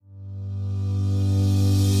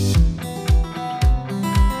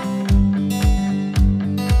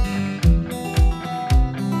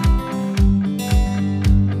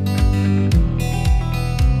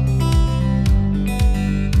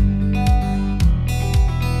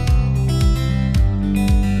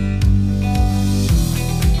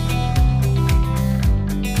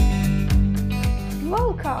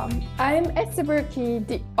Esther Buerki,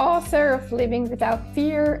 the author of Living Without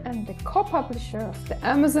Fear and the co-publisher of the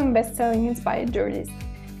Amazon best-selling Inspired Journeys.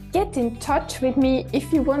 Get in touch with me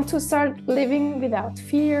if you want to start living without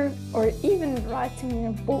fear or even writing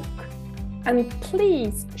a book. And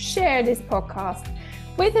please share this podcast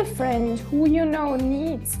with a friend who you know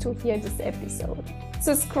needs to hear this episode.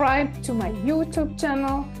 Subscribe to my YouTube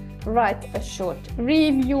channel, write a short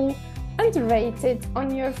review, and rate it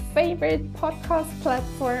on your favorite podcast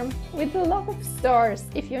platform with a lot of stars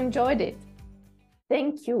if you enjoyed it.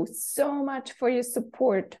 Thank you so much for your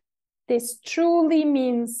support. This truly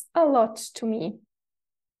means a lot to me.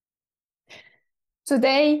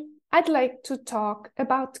 Today, I'd like to talk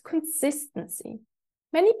about consistency.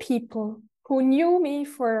 Many people who knew me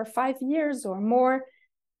for 5 years or more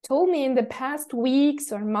told me in the past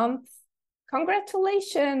weeks or months,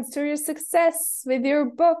 "Congratulations to your success with your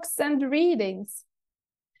books and readings."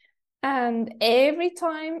 And every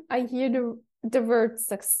time I hear the word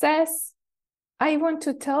success, I want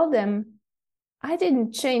to tell them, I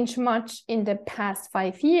didn't change much in the past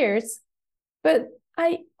 5 years, but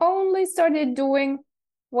I only started doing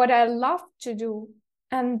what I love to do,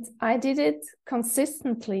 and I did it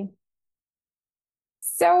consistently.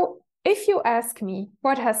 So if you ask me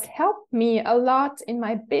what has helped me a lot in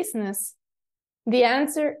my business, the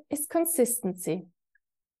answer is consistency.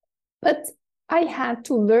 But I had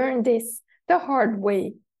to learn this the hard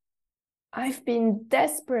way. I've been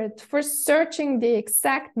desperate for searching the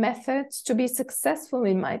exact methods to be successful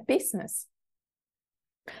in my business.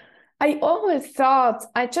 I always thought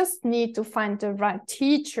I just need to find the right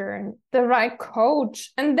teacher and the right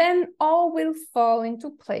coach, and then all will fall into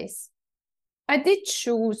place. I did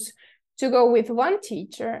choose to go with one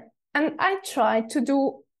teacher, and I tried to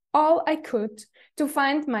do all I could to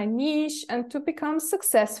find my niche and to become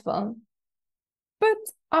successful. But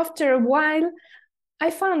after a while,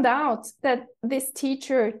 I found out that this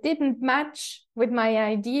teacher didn't match with my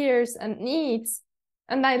ideas and needs,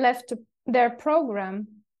 and I left their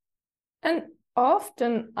program. And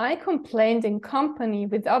often I complained in company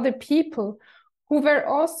with other people who were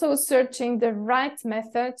also searching the right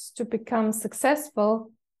methods to become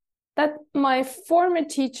successful, that my former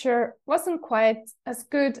teacher wasn't quite as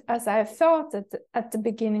good as I thought at the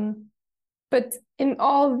beginning. But in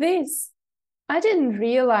all this, I didn't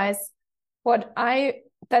realize that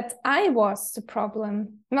I was the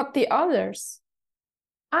problem, not the others.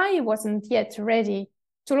 I wasn't yet ready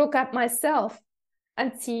to look at myself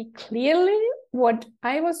and see clearly what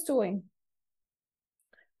I was doing.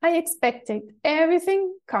 I expected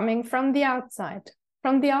everything coming from the outside,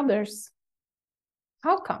 from the others.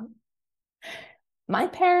 How come? My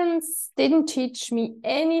parents didn't teach me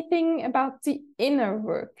anything about the inner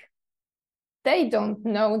work. They don't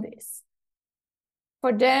know this.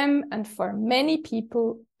 For them and for many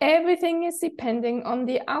people, everything is depending on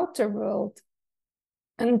the outer world.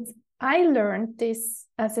 And I learned this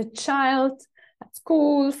as a child, at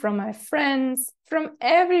school, from my friends, from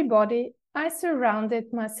everybody I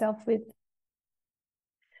surrounded myself with.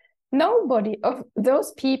 Nobody of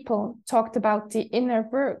those people talked about the inner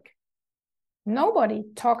work. Nobody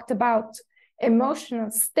talked about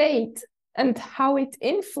emotional state and how it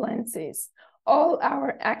influences all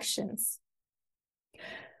our actions.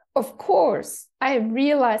 Of course, I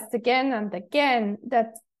realized again and again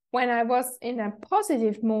that when I was in a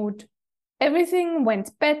positive mood, everything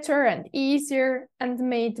went better and easier and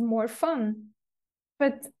made more fun.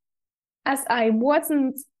 But as I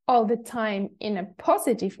wasn't all the time in a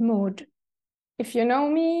positive mood, if you know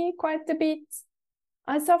me quite a bit,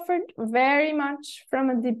 I suffered very much from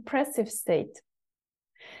a depressive state.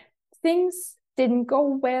 Things didn't go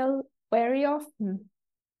well very often.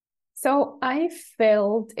 So I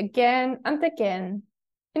failed again and again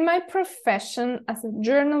in my profession as a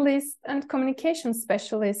journalist and communication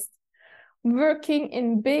specialist, working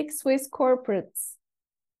in big Swiss corporates.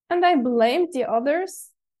 And I blamed the others,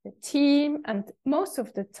 the team, and most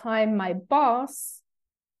of the time my boss.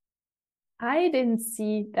 I didn't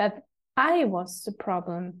see that I was the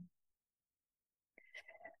problem.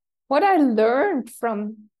 What I learned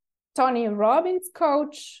from Tony Robbins'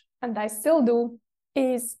 coach, and I still do,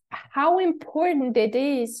 is how important it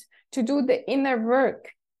is to do the inner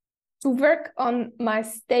work, to work on my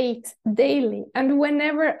state daily. And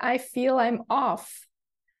whenever I feel I'm off,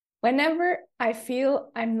 whenever I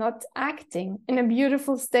feel I'm not acting in a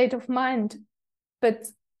beautiful state of mind, but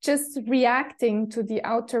just reacting to the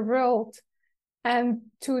outer world and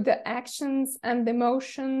to the actions and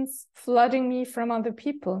emotions flooding me from other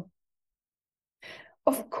people.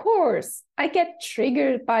 Of course, I get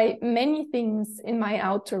triggered by many things in my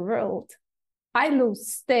outer world. I lose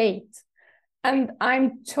state. and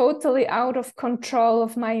I'm totally out of control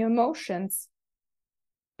of my emotions.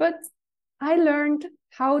 But I learned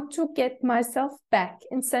how to get myself back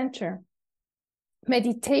in center.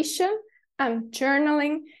 Meditation and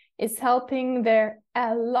journaling is helping there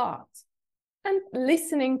a lot. And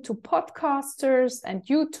listening to podcasters and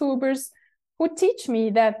YouTubers who teach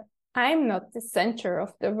me that I'm not the center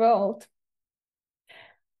of the world.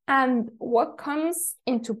 And what comes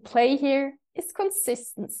into play here is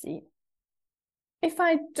consistency. If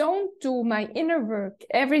I don't do my inner work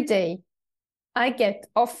every day, I get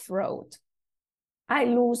off-road. I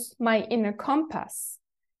lose my inner compass.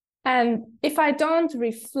 And if I don't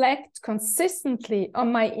reflect consistently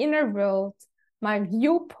on my inner world, my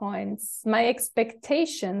viewpoints, my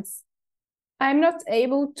expectations, I'm not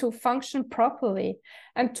able to function properly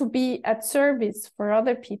and to be at service for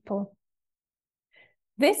other people.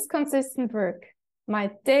 This consistent work,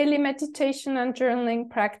 my daily meditation and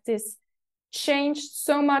journaling practice, changed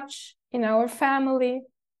so much in our family,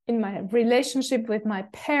 in my relationship with my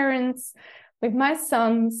parents, with my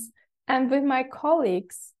sons, and with my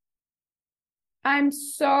colleagues. I'm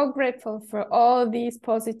so grateful for all these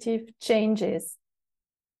positive changes.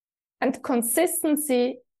 And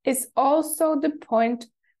consistency is also the point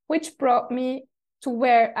which brought me to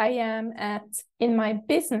where I am at in my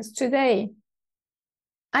business today.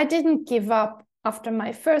 I didn't give up after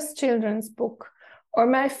my first children's book or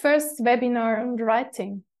my first webinar on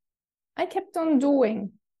writing. I kept on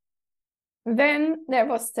doing. Then there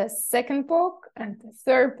was the second book and the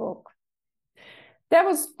third book. There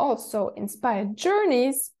was also Inspired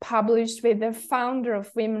Journeys, published with the founder of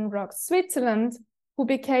Women Rock Switzerland, who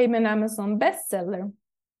became an Amazon bestseller.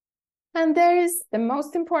 And there is the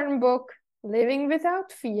most important book, Living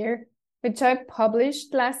Without Fear, which I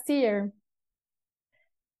published last year.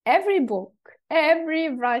 Every book,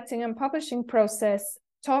 every writing and publishing process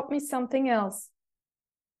taught me something else.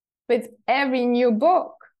 With every new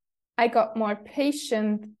book, I got more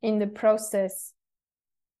patient in the process.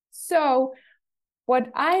 So, what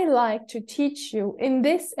I like to teach you in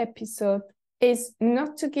this episode is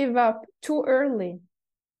not to give up too early.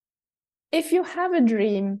 If you have a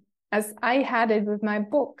dream, as I had it with my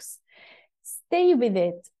books, stay with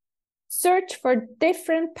it. Search for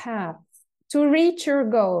different paths to reach your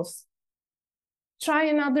goals. Try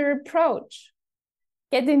another approach.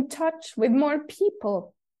 Get in touch with more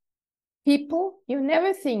people. People you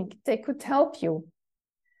never think they could help you.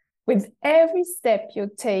 With every step you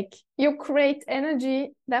take, you create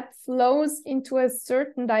energy that flows into a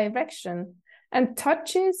certain direction and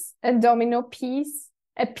touches a domino piece,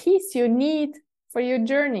 a piece you need for your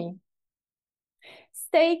journey.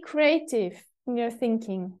 Stay creative in your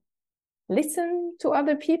thinking. Listen to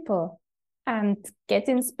other people and get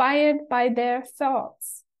inspired by their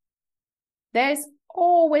thoughts. There's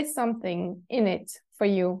always something in it for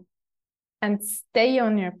you, and stay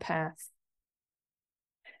on your path.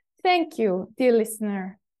 Thank you, dear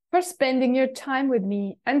listener, for spending your time with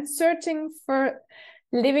me and searching for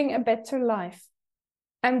living a better life.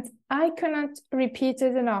 And I cannot repeat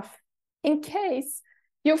it enough. In case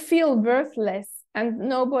you feel worthless and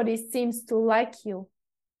nobody seems to like you,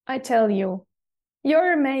 I tell you,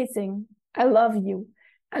 you're amazing. I love you,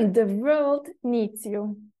 and the world needs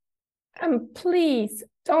you. And please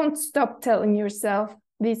don't stop telling yourself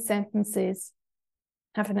these sentences.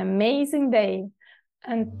 Have an amazing day,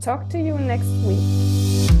 and talk to you next week.